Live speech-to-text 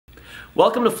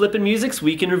Welcome to FlippenMusic's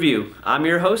Week in Review. I'm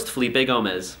your host, Felipe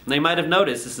Gomez. Now you might have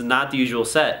noticed this is not the usual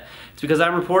set. It's because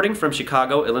I'm reporting from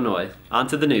Chicago, Illinois. On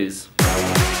to the news.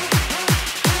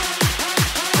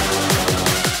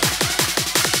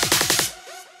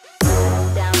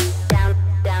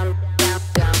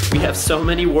 We have so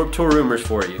many Warped Tour rumors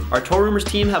for you. Our Tour Rumors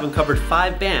team have uncovered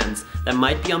 5 bands that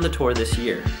might be on the tour this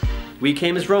year. We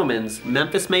Came as Romans,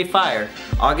 Memphis May Fire,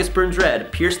 August Burns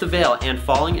Red, Pierce the Veil, and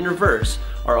Falling in Reverse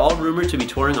are all rumored to be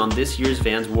touring on this year's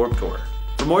Vans Warped Tour.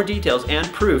 For more details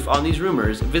and proof on these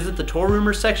rumors, visit the Tour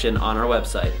Rumors section on our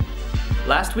website.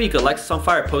 Last week,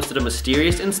 AlexisOnFire posted a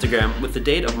mysterious Instagram with the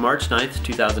date of March 9th,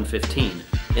 2015.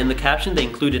 In the caption, they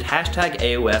included hashtag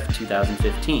AOF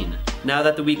 2015. Now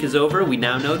that the week is over, we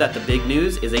now know that the big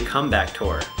news is a comeback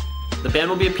tour. The band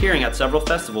will be appearing at several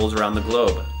festivals around the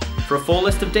globe. For a full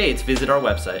list of dates, visit our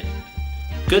website.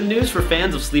 Good news for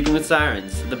fans of Sleeping with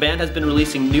Sirens. The band has been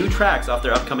releasing new tracks off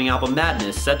their upcoming album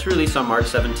Madness, set to release on March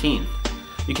 17th.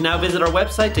 You can now visit our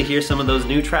website to hear some of those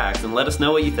new tracks and let us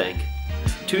know what you think.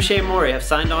 Touche Amore have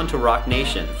signed on to Roc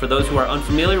Nation. For those who are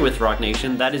unfamiliar with Roc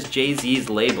Nation, that is Jay-Z's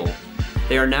label.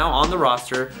 They are now on the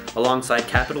roster alongside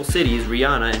Capital Cities,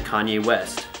 Rihanna, and Kanye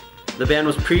West. The band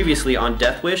was previously on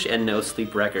Death Wish and No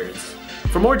Sleep Records.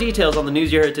 For more details on the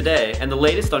news you heard today and the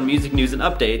latest on music news and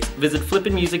updates, visit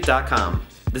FlippenMusic.com.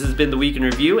 This has been the Week in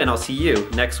Review, and I'll see you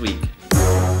next week.